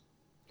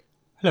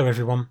Hello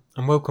everyone,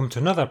 and welcome to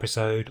another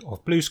episode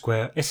of Blue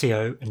Square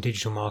SEO and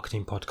Digital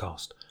Marketing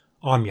Podcast.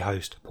 I'm your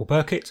host, Paul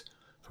Burkett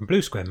from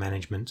Blue Square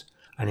Management,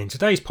 and in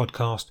today's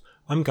podcast,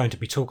 I'm going to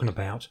be talking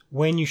about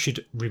when you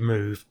should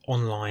remove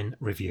online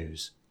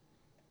reviews.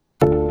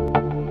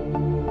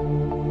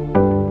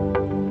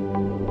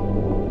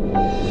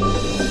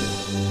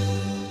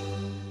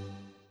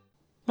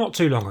 Not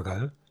too long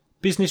ago,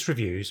 business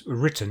reviews were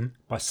written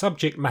by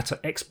subject matter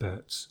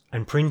experts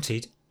and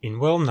printed in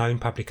well-known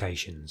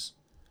publications.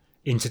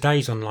 In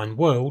today's online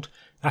world,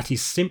 that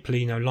is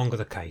simply no longer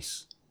the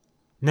case.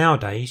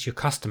 Nowadays, your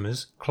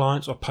customers,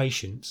 clients or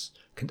patients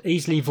can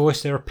easily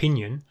voice their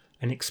opinion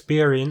and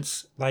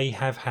experience they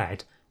have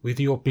had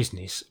with your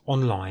business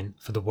online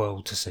for the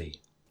world to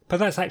see. But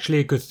that's actually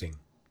a good thing.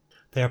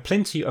 There are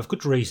plenty of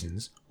good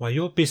reasons why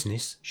your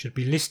business should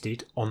be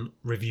listed on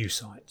review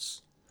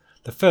sites.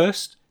 The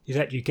first is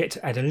that you get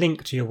to add a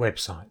link to your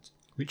website,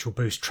 which will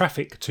boost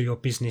traffic to your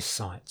business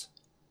site.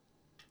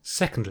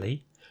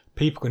 Secondly,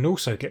 people can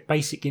also get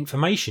basic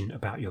information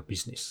about your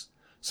business,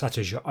 such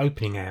as your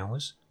opening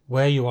hours,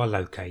 where you are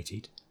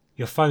located,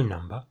 your phone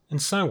number,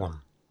 and so on.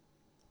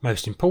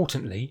 Most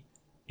importantly,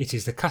 it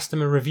is the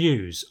customer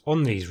reviews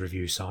on these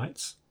review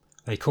sites,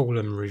 they call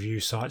them review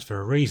sites for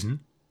a reason,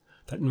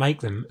 that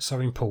make them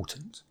so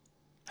important.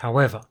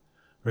 However,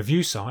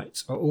 review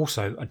sites are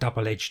also a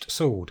double-edged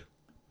sword.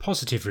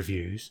 Positive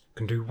reviews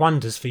can do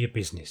wonders for your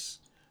business,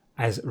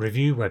 as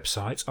review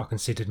websites are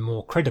considered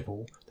more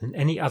credible than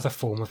any other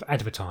form of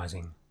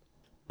advertising.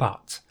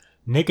 But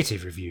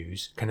negative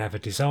reviews can have a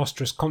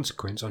disastrous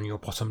consequence on your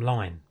bottom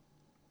line.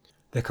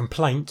 The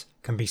complaint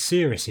can be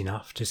serious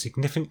enough to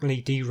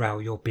significantly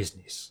derail your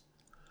business,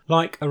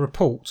 like a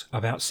report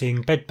about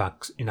seeing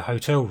bedbugs in a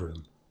hotel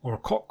room or a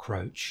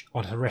cockroach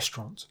at a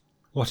restaurant.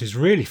 What is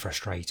really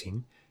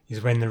frustrating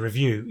is when the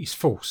review is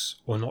false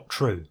or not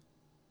true.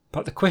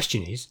 But the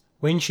question is,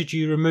 when should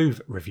you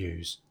remove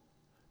reviews?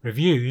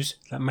 Reviews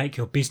that make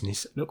your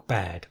business look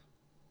bad.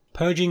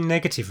 Purging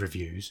negative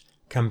reviews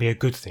can be a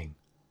good thing.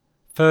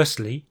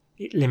 Firstly,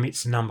 it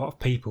limits the number of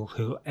people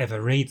who will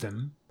ever read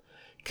them,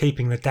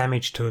 keeping the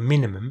damage to a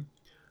minimum.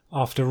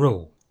 After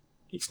all,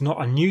 it's not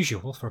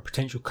unusual for a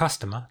potential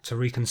customer to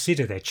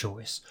reconsider their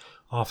choice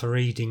after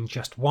reading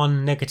just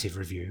one negative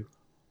review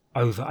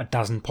over a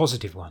dozen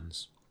positive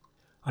ones.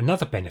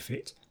 Another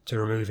benefit to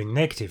removing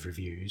negative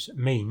reviews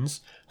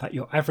means that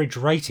your average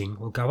rating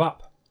will go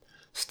up.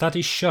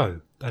 Studies show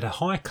that a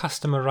high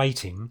customer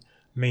rating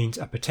means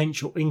a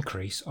potential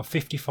increase of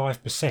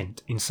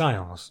 55% in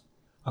sales.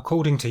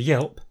 According to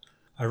Yelp,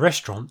 a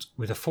restaurant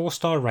with a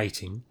 4-star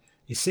rating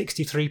is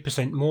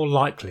 63% more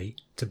likely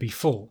to be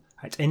full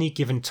at any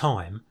given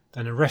time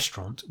than a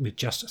restaurant with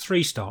just a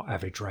 3-star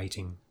average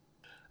rating.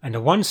 And a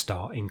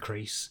 1-star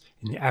increase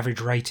in the average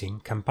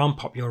rating can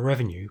bump up your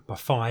revenue by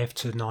 5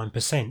 to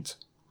 9%.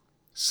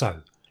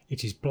 So,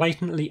 it is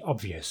blatantly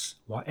obvious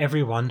why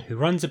everyone who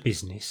runs a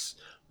business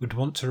would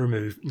want to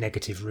remove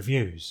negative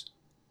reviews.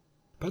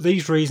 But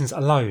these reasons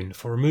alone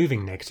for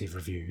removing negative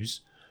reviews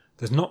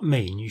does not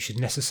mean you should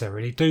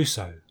necessarily do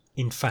so.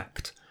 In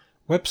fact,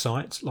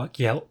 websites like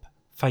Yelp,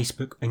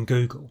 Facebook and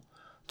Google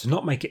do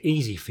not make it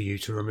easy for you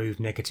to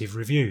remove negative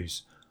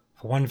reviews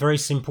for one very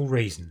simple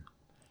reason: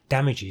 it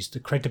damages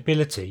the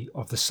credibility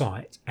of the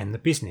site and the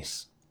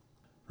business.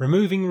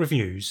 Removing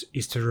reviews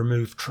is to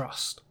remove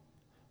trust.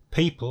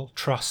 People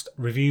trust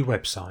review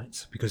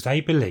websites because they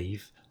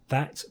believe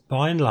that,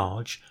 by and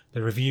large,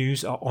 the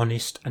reviews are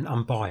honest and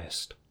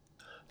unbiased.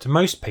 To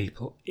most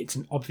people, it's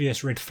an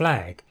obvious red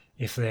flag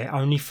if they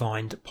only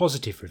find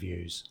positive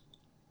reviews.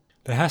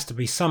 There has to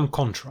be some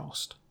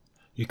contrast.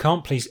 You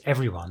can't please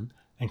everyone,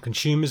 and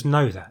consumers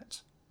know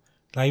that.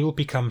 They will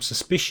become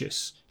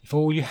suspicious if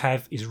all you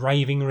have is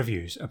raving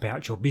reviews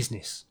about your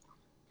business.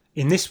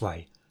 In this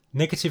way,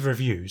 negative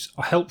reviews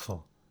are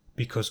helpful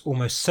because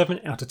almost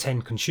 7 out of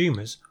 10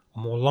 consumers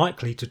are more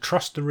likely to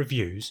trust the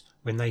reviews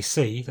when they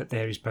see that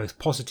there is both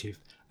positive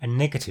and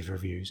negative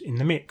reviews in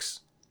the mix.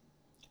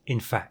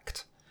 In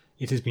fact,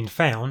 it has been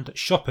found that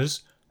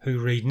shoppers who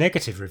read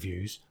negative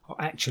reviews are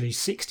actually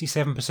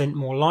 67%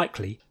 more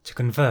likely to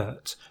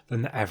convert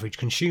than the average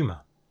consumer.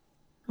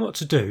 What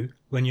to do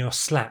when you are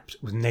slapped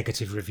with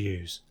negative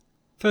reviews?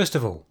 First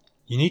of all,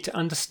 you need to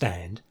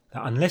understand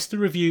that unless the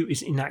review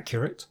is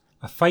inaccurate,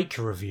 a fake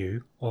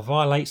review, or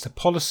violates the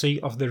policy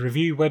of the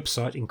review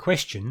website in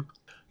question,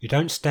 you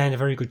don't stand a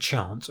very good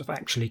chance of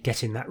actually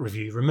getting that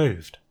review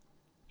removed.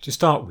 To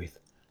start with,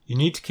 you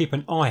need to keep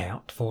an eye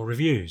out for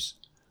reviews,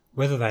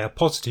 whether they are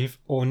positive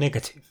or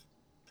negative.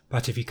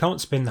 But if you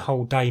can't spend the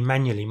whole day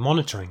manually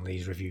monitoring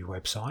these review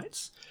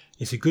websites,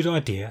 it's a good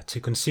idea to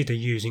consider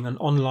using an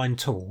online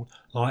tool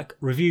like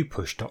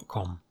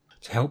reviewpush.com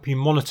to help you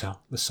monitor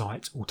the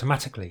site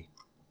automatically.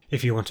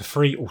 If you want a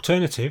free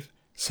alternative,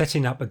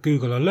 setting up a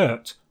Google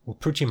alert will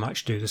pretty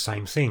much do the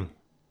same thing.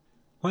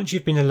 Once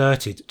you've been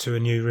alerted to a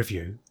new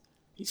review,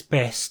 it's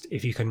best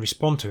if you can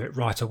respond to it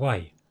right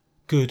away,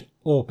 good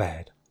or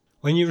bad.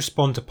 When you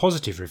respond to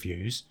positive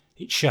reviews,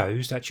 it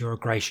shows that you're a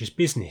gracious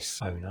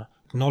business owner,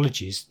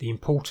 acknowledges the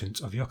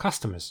importance of your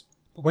customers.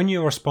 But when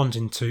you're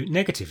responding to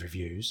negative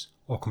reviews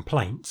or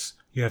complaints,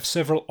 you have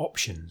several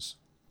options.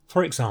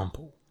 For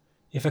example,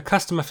 if a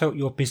customer felt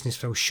your business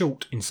fell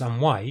short in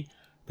some way,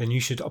 then you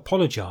should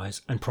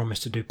apologise and promise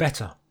to do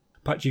better.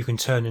 But you can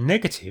turn a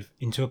negative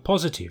into a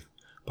positive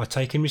by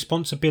taking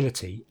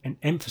responsibility and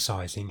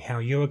emphasising how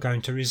you are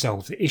going to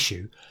resolve the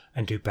issue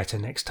and do better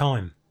next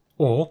time.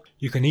 Or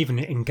you can even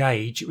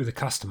engage with the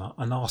customer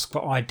and ask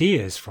for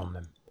ideas from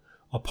them.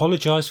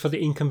 Apologise for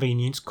the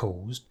inconvenience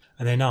caused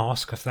and then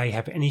ask if they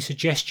have any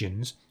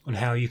suggestions on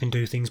how you can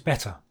do things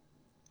better.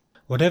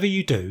 Whatever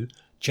you do,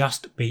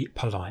 just be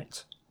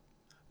polite.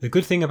 The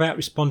good thing about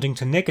responding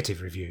to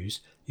negative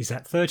reviews is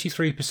that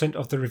 33%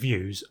 of the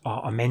reviews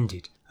are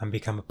amended and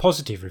become a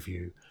positive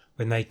review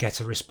when they get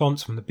a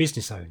response from the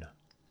business owner.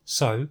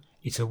 So,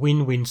 it's a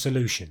win-win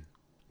solution.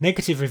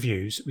 Negative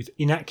reviews with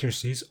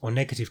inaccuracies or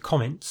negative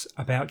comments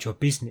about your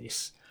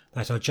business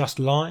that are just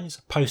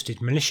lies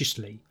posted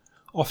maliciously,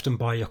 often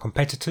by your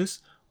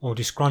competitors or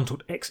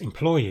disgruntled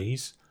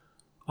ex-employees,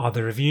 are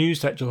the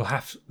reviews that you'll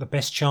have the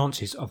best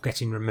chances of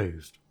getting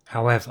removed.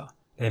 However,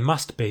 there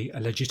must be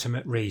a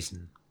legitimate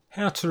reason.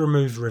 How to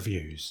remove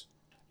reviews.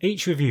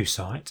 Each review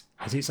site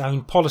has its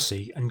own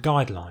policy and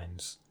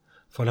guidelines.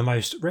 For the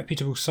most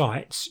reputable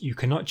sites, you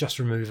cannot just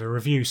remove a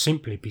review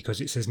simply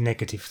because it says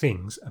negative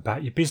things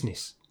about your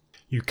business.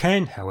 You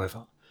can,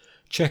 however,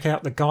 check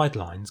out the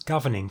guidelines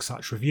governing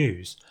such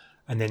reviews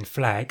and then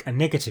flag a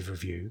negative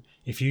review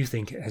if you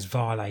think it has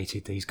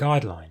violated these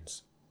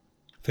guidelines.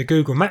 For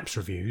Google Maps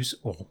reviews,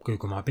 or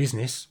Google My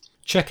Business,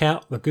 check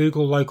out the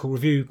Google Local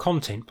Review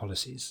content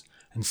policies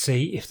and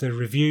see if the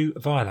review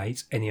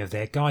violates any of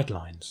their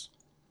guidelines.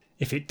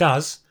 If it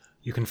does,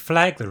 you can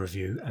flag the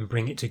review and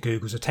bring it to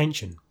Google's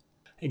attention.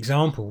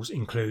 Examples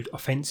include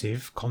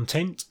offensive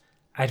content,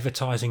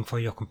 advertising for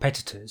your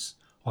competitors,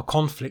 or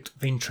conflict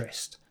of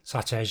interest,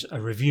 such as a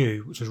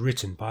review which was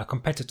written by a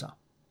competitor.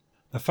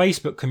 The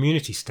Facebook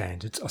community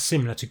standards are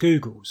similar to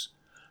Google's.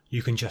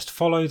 You can just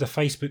follow the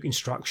Facebook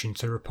instruction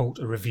to report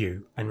a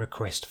review and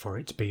request for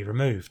it to be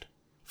removed.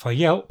 For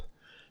Yelp,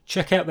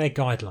 check out their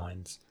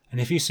guidelines, and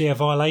if you see a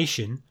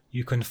violation,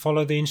 you can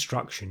follow the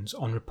instructions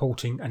on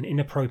reporting an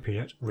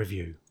inappropriate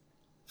review.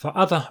 For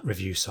other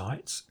review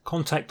sites,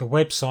 contact the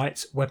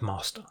website's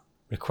webmaster,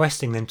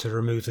 requesting them to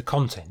remove the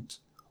content,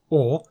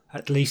 or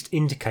at least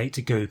indicate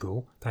to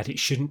Google that it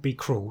shouldn't be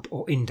crawled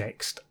or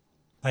indexed.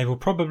 They will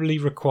probably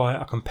require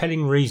a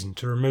compelling reason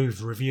to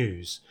remove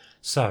reviews,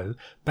 so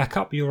back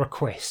up your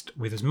request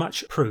with as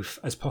much proof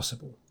as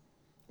possible.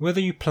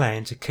 Whether you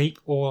plan to keep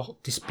or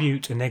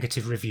dispute a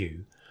negative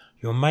review,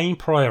 your main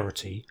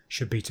priority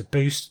should be to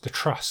boost the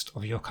trust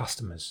of your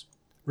customers.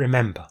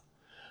 Remember,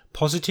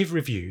 positive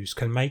reviews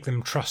can make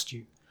them trust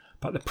you,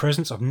 but the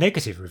presence of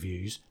negative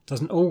reviews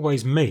doesn't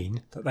always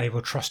mean that they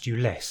will trust you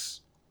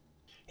less.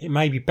 It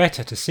may be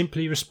better to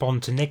simply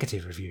respond to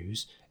negative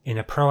reviews in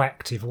a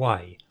proactive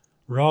way,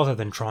 rather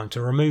than trying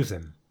to remove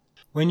them.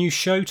 When you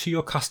show to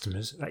your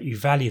customers that you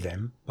value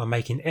them by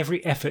making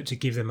every effort to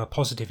give them a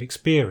positive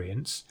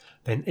experience,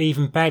 then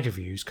even bad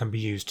reviews can be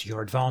used to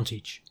your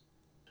advantage.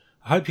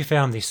 I hope you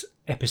found this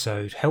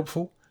episode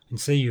helpful and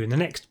see you in the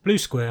next Blue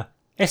Square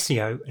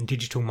SEO and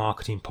Digital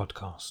Marketing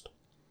podcast.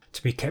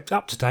 To be kept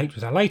up to date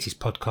with our latest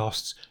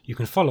podcasts, you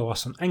can follow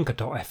us on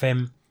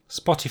Anchor.fm,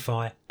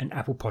 Spotify and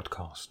Apple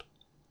Podcast.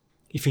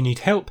 If you need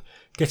help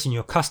getting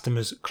your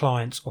customers,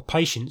 clients or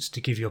patients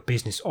to give your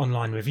business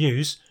online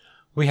reviews,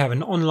 we have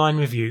an online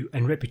review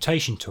and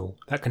reputation tool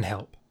that can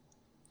help.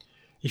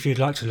 If you'd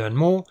like to learn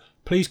more,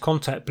 please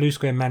contact Blue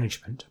Square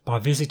Management by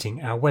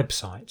visiting our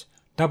website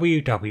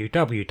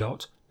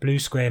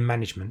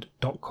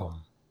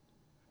www.bluesquaremanagement.com.